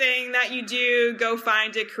other thing that you do, go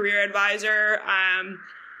find a career advisor.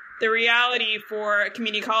 The reality for a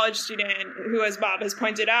community college student who, as Bob has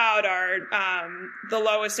pointed out, are the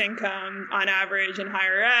lowest income on average in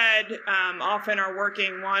higher ed, often are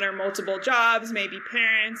working one or multiple jobs, maybe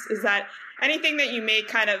parents, is that anything that you make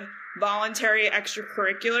kind of voluntary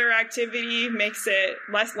extracurricular activity makes it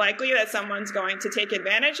less likely that someone's going to take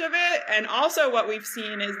advantage of it. And also what we've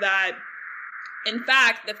seen is that, in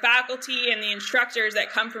fact, the faculty and the instructors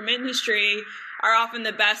that come from industry are often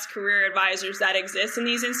the best career advisors that exist in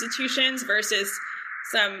these institutions versus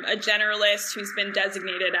a generalist who's been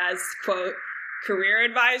designated as, quote, career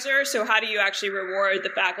advisor. So how do you actually reward the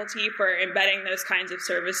faculty for embedding those kinds of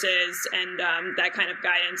services and that kind of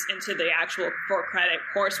guidance into the actual for-credit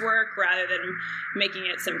coursework rather than making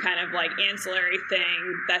it some kind of like ancillary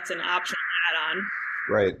thing that's an optional add-on?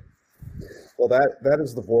 Right. Well, that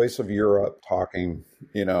is the voice of Europe talking.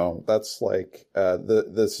 That's like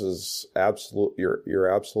this is absolute. You're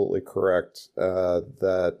absolutely correct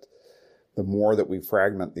that the more that we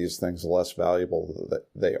fragment these things, the less valuable that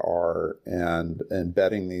they are, and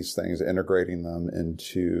embedding these things, integrating them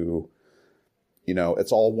into,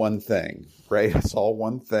 it's all one thing, right? It's all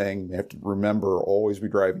one thing. You have to remember, always be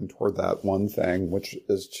driving toward that one thing, which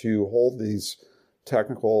is to hold these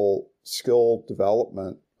technical skill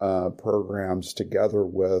development programs together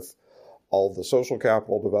with all the social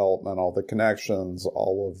capital development, all the connections,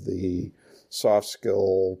 all of the soft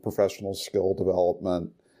skill, professional skill development.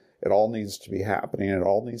 It all needs to be happening. It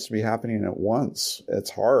all needs to be happening at once.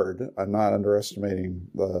 It's hard. I'm not underestimating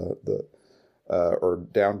or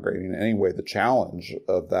downgrading in any way the challenge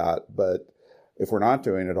of that. But if we're not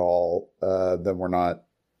doing it all, then we're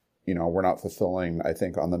not fulfilling, I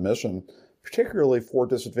think, on the mission, particularly for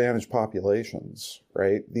disadvantaged populations,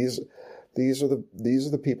 right? These are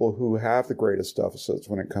the people who have the greatest deficits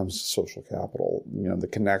when it comes to social capital. The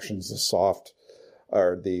connections, the soft,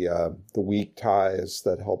 or the weak ties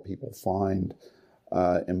that help people find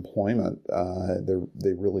employment.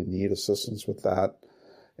 They really need assistance with that.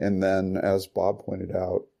 And then, as Bob pointed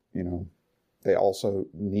out, they also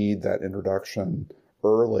need that introduction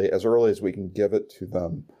as early as we can give it to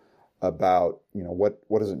them about,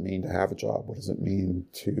 what does it mean to have a job? What does it mean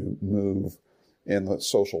to move in the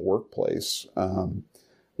social workplace,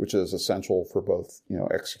 which is essential for both,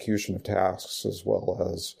 execution of tasks as well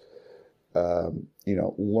as,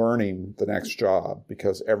 learning the next job,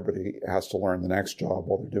 because everybody has to learn the next job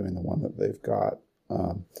while they're doing the one that they've got.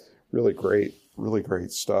 Really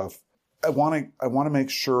great stuff. I want to make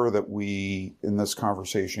sure that we, in this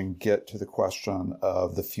conversation, get to the question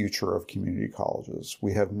of the future of community colleges.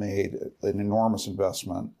 We have made an enormous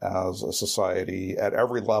investment as a society at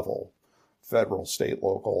every level, federal, state,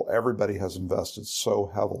 local. Everybody has invested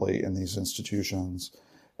so heavily in these institutions.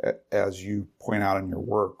 As you point out in your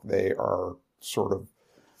work, they are sort of,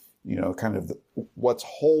 kind of what's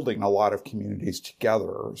holding a lot of communities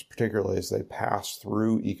together, particularly as they pass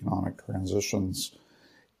through economic transitions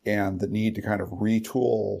and the need to kind of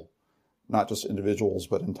retool not just individuals,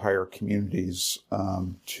 but entire communities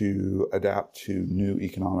to adapt to new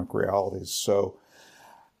economic realities. So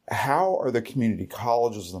how are the community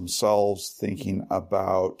colleges themselves thinking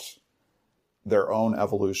about their own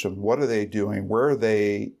evolution? What are they doing? Where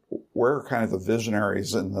are kind of the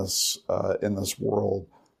visionaries in this world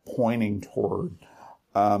pointing toward?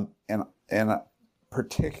 And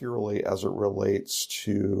particularly as it relates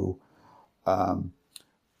to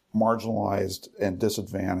marginalized and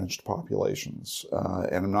disadvantaged populations.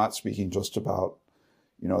 And I'm not speaking just about,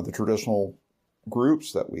 the traditional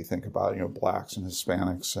groups that we think about, Blacks and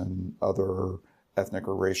Hispanics and other ethnic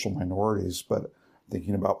or racial minorities, but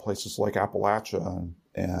thinking about places like Appalachia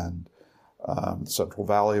and the Central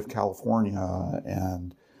Valley of California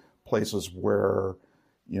and places where,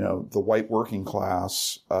 the white working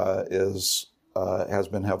class has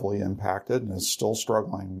been heavily impacted and is still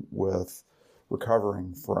struggling with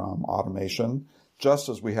recovering from automation, just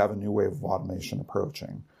as we have a new wave of automation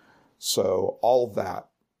approaching. So all of that,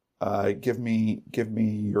 give me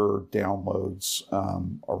your downloads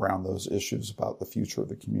around those issues about the future of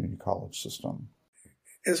the community college system.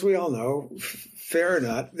 As we all know, fair or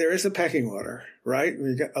not, there is a pecking order, right?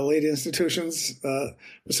 We've got elite institutions,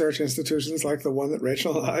 research institutions like the one that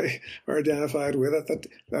Rachel and I are identified with at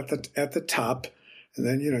the top. And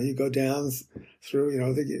then, you go down through,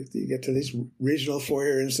 you get to these regional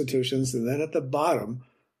four-year institutions. And then at the bottom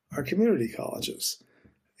are community colleges.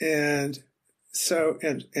 And So,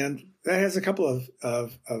 and that has a couple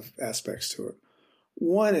of aspects to it.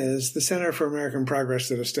 One is the Center for American Progress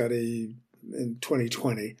did a study in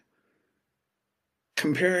 2020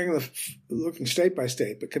 looking state by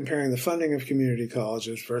state, but comparing the funding of community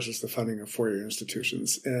colleges versus the funding of four-year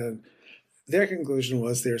institutions. And their conclusion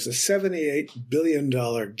was there's a $78 billion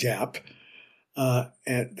gap, and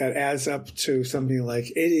that adds up to something like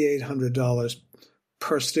 $8,800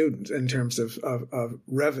 per student in terms of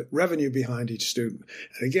revenue behind each student.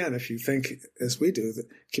 And again, if you think, as we do, that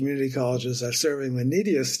community colleges are serving the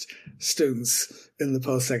neediest students in the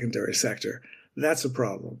post-secondary sector, that's a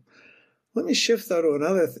problem. Let me shift, though, to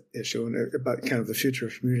another issue about kind of the future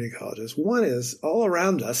of community colleges. One is, all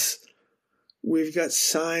around us, we've got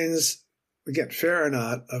signs, again, fair or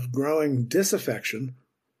not, of growing disaffection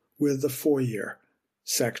with the four-year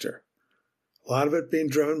sector. A lot of it being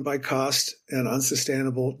driven by cost and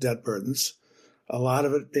unsustainable debt burdens. A lot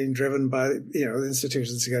of it being driven by,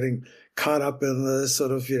 institutions getting caught up in the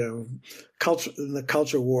sort of,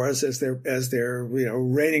 culture wars as they're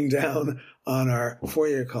raining down on our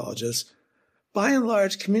four-year colleges. By and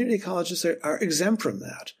large, community colleges are exempt from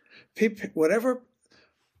that. Whatever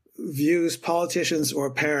views politicians or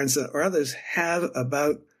parents or others have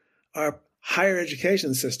about our higher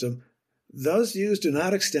education system, those views do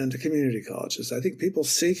not extend to community colleges. I think people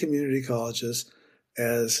see community colleges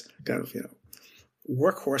as kind of,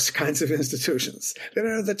 workhorse kinds of institutions. They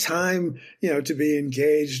don't have the time, to be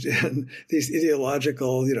engaged in these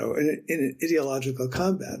ideological, in ideological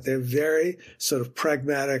combat. They're very sort of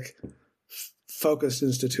pragmatic, focused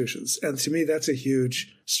institutions. And to me, that's a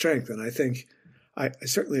huge strength. And I think, I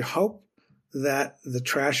certainly hope that the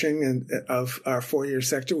trashing of our four-year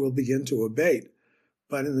sector will begin to abate.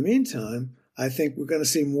 But in the meantime, I think we're going to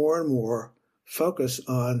see more and more focus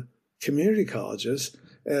on community colleges.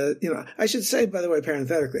 I should say, by the way,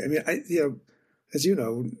 parenthetically, as you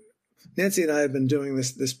know, Nancy and I have been doing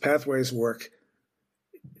this Pathways work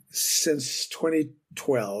since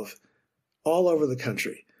 2012 all over the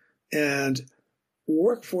country. And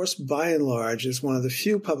workforce, by and large, is one of the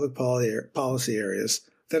few public policy areas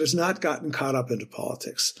that has not gotten caught up into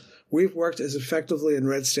politics. We've worked as effectively in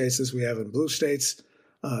red states as we have in blue states.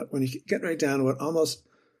 When you get right down to it, almost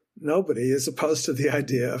nobody is opposed to the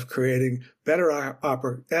idea of creating better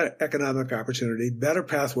economic opportunity, better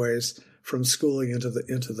pathways from schooling into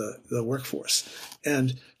the workforce.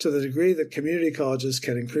 And to the degree that community colleges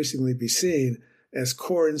can increasingly be seen as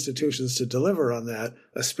core institutions to deliver on that,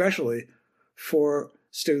 especially for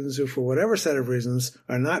students who, for whatever set of reasons,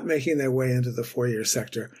 are not making their way into the four-year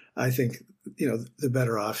sector, I think, the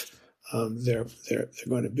better off they're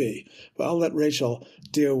going to be. But I'll let Rachel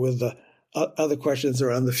deal with the other questions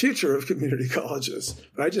around the future of community colleges.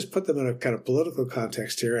 But I just put them in a kind of political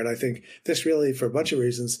context here. And I think this really, for a bunch of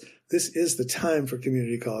reasons, this is the time for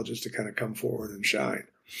community colleges to kind of come forward and shine.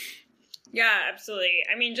 Yeah, absolutely.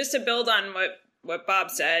 I mean, just to build on what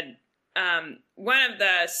Bob said, one of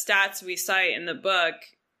the stats we cite in the book,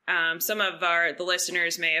 some of the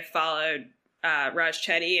listeners may have followed Raj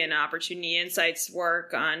Chetty and Opportunity Insights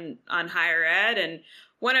work on higher ed. And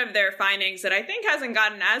one of their findings that I think hasn't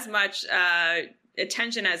gotten as much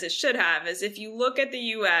attention as it should have is if you look at the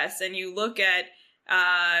U.S. and you look at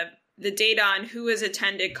the data on who has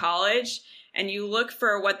attended college and you look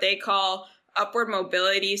for what they call upward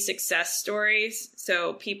mobility success stories.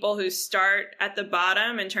 So people who start at the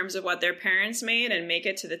bottom in terms of what their parents made and make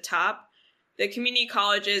it to the top. The community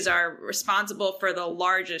colleges are responsible for the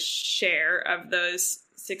largest share of those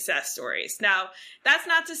success stories. Now, that's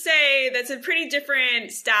not to say that's a pretty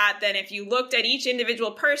different stat than if you looked at each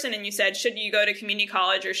individual person and you said, should you go to community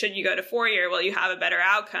college or should you go to four-year? Will you have a better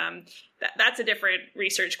outcome? That's a different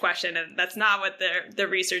research question, and that's not what the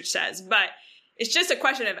research says. But it's just a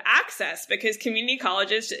question of access, because community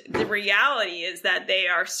colleges, the reality is that they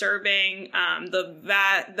are serving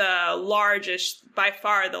the largest, by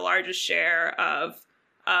far the largest share of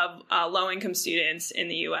low-income students in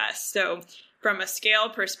the U.S. So from a scale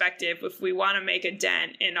perspective, if we want to make a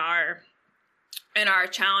dent in our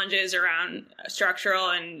challenges around structural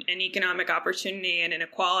and economic opportunity and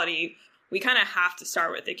inequality, we kind of have to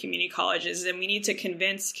start with the community colleges, and we need to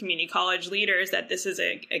convince community college leaders that this is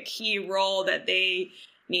a key role that they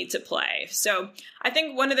need to play. So I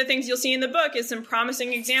think one of the things you'll see in the book is some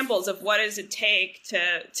promising examples of what does it take to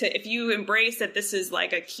if you embrace that this is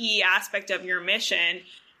like a key aspect of your mission,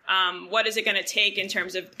 what is it going to take in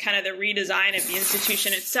terms of kind of the redesign of the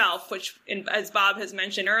institution itself, which, as Bob has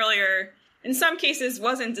mentioned earlier, in some cases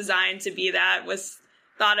wasn't designed to be that, was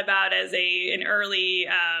thought about as an early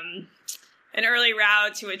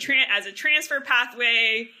route to as a transfer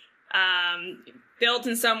pathway, built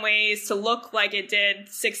in some ways to look like it did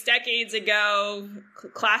 6 decades ago,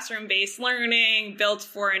 classroom-based learning, built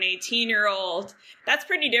for an 18-year-old. That's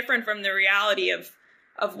pretty different from the reality of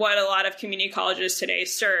what a lot of community colleges today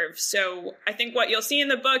serve. So I think what you'll see in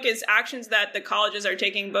the book is actions that the colleges are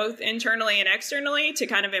taking both internally and externally to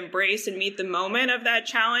kind of embrace and meet the moment of that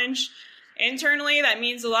challenge. Internally, that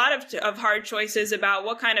means a lot of hard choices about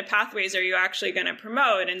what kind of pathways are you actually going to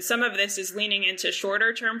promote. And some of this is leaning into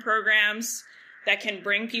shorter term programs that can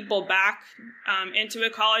bring people back into a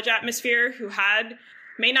college atmosphere who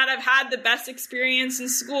may not have had the best experience in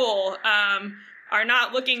school, are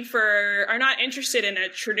not interested in a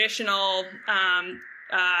traditional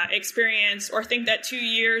experience, or think that 2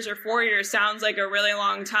 years or 4 years sounds like a really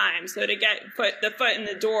long time. So to get the foot in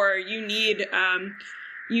the door, you need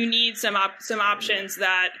some options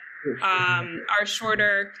that are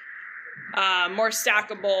shorter, more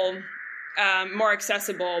stackable, more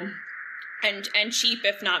accessible, and cheap,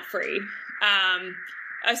 if not free.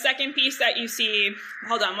 A second piece that you see,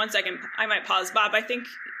 hold on 1 second, I might pause. Bob, I think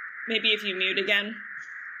maybe if you mute again,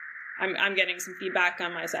 I'm getting some feedback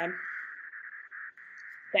on my side.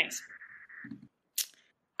 Thanks.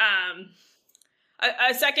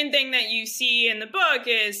 A second thing that you see in the book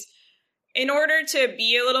is, in order to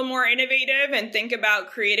be a little more innovative and think about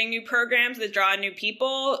creating new programs that draw new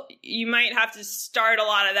people, you might have to start a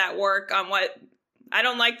lot of that work on what, I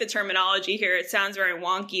don't like the terminology here, it sounds very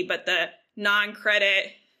wonky, but the non-credit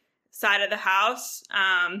side of the house.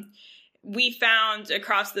 We found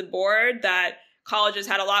across the board that colleges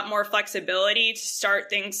had a lot more flexibility to start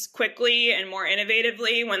things quickly and more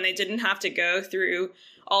innovatively when they didn't have to go through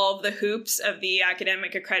all of the hoops of the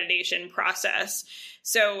academic accreditation process.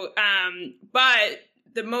 So, but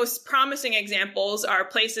the most promising examples are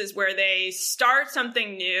places where they start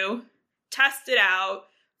something new, test it out,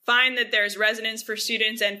 find that there's resonance for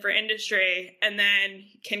students and for industry, and then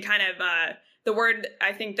can kind of, the word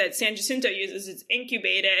I think that San Jacinto uses is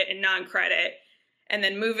incubate it in non-credit, and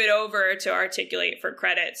then move it over to articulate for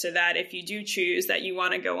credit, so that if you do choose that you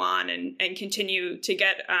want to go on and continue to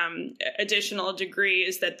get additional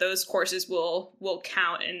degrees, that those courses will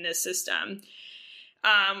count in this system.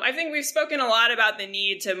 I think we've spoken a lot about the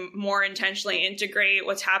need to more intentionally integrate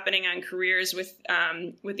what's happening on careers with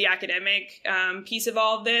the academic piece of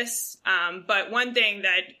all of this. But one thing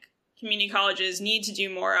that community colleges need to do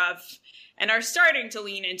more of, and are starting to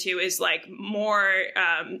lean into, is like more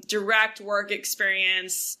direct work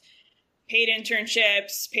experience, paid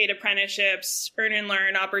internships, paid apprenticeships, earn and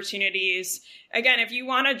learn opportunities. Again, if you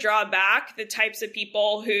want to draw back the types of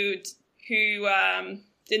people who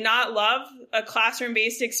did not love a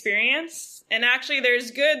classroom-based experience, and actually there's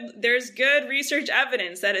good research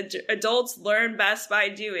evidence that adults learn best by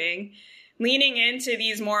doing, leaning into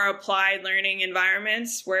these more applied learning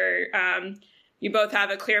environments where you both have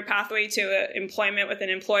a clear pathway to employment with an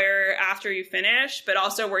employer after you finish, but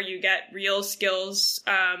also where you get real skills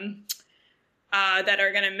that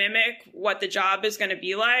are going to mimic what the job is going to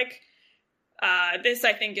be like. This,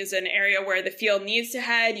 I think, is an area where the field needs to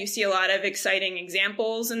head. You see a lot of exciting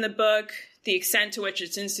examples in the book. The extent to which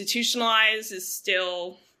it's institutionalized is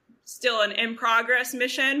still an in-progress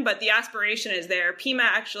mission, but the aspiration is there. PIMA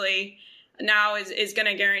actually now is going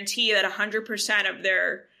to guarantee that 100% of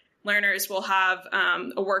their learners will have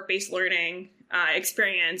a work-based learning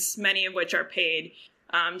experience, many of which are paid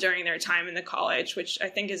during their time in the college, which I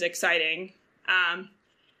think is exciting.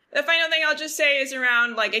 The final thing I'll just say is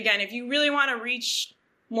around, like, again, if you really want to reach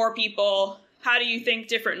more people, how do you think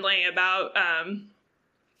differently about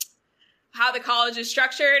how the college is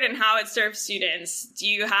structured and how it serves students? Do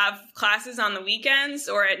you have classes on the weekends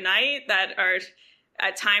or at night that are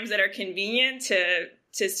at times that are convenient to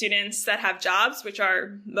students that have jobs, which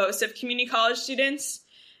are most of community college students?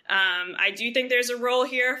 I do think there's a role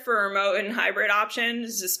here for remote and hybrid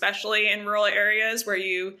options, especially in rural areas where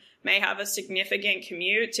you may have a significant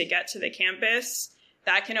commute to get to the campus.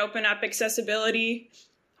 That can open up accessibility.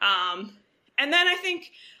 And then I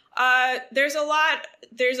think there's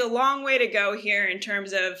a long way to go here in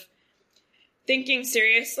terms of thinking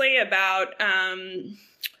seriously about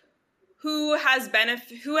who has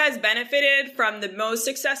benefited from the most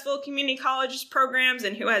successful community college programs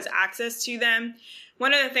and who has access to them.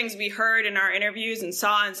 One of the things we heard in our interviews and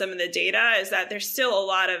saw in some of the data is that there's still a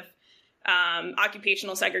lot of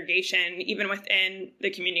occupational segregation even within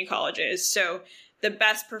the community colleges. So the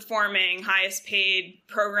best performing, highest paid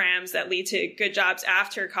programs that lead to good jobs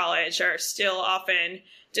after college are still often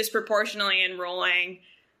disproportionately enrolling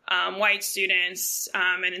white students,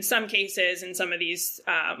 and in some cases, in some of these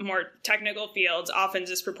more technical fields, often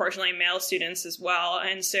disproportionately male students as well.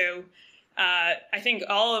 And so I think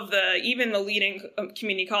even the leading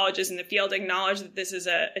community colleges in the field acknowledge that this is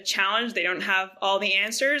a challenge. They don't have all the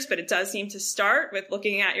answers, but it does seem to start with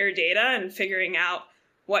looking at your data and figuring out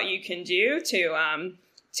what you can do to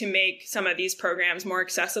make some of these programs more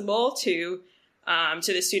accessible to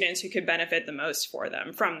the students who could benefit the most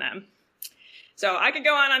from them. So I could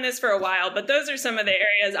go on this for a while, but those are some of the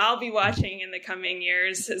areas I'll be watching in the coming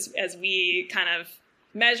years as we kind of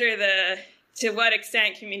measure to what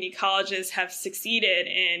extent community colleges have succeeded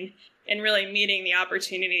in really meeting the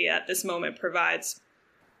opportunity that this moment provides.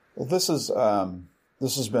 Well, this has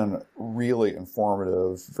been really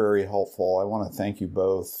informative, very helpful. I want to thank you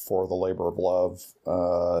both for the labor of love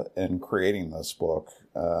in creating this book.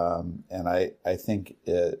 And I think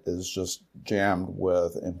it is just jammed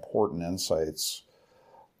with important insights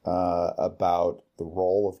about the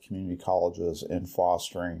role of community colleges in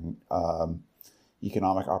fostering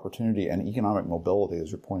economic opportunity and economic mobility,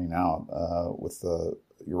 as you're pointing out, with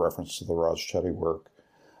your reference to the Raj Chetty work.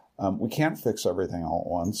 We can't fix everything all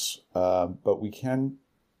at once, but we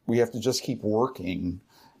have to just keep working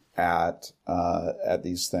at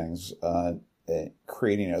these things,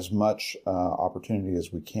 creating as much opportunity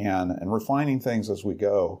as we can and refining things as we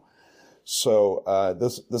go. So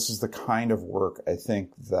this is the kind of work I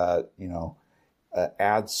think that,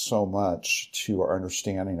 adds so much to our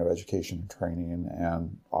understanding of education and training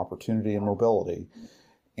and opportunity and mobility.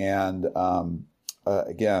 And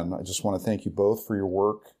again, I just want to thank you both for your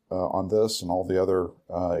work on this and all the other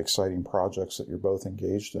exciting projects that you're both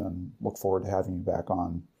engaged in. Look forward to having you back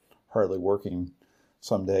on Hardly Working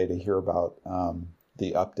someday to hear about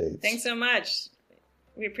the updates. Thanks so much.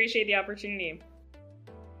 We appreciate the opportunity.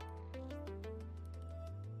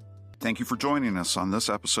 Thank you for joining us on this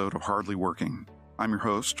episode of Hardly Working. I'm your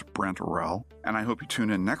host, Brent Orrell, and I hope you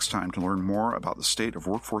tune in next time to learn more about the state of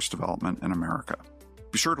workforce development in America.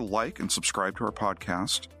 Be sure to like and subscribe to our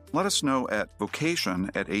podcast. Let us know at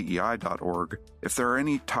vocation@aei.org if there are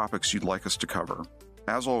any topics you'd like us to cover.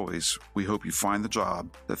 As always, we hope you find the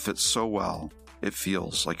job that fits so well it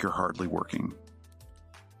feels like you're hardly working.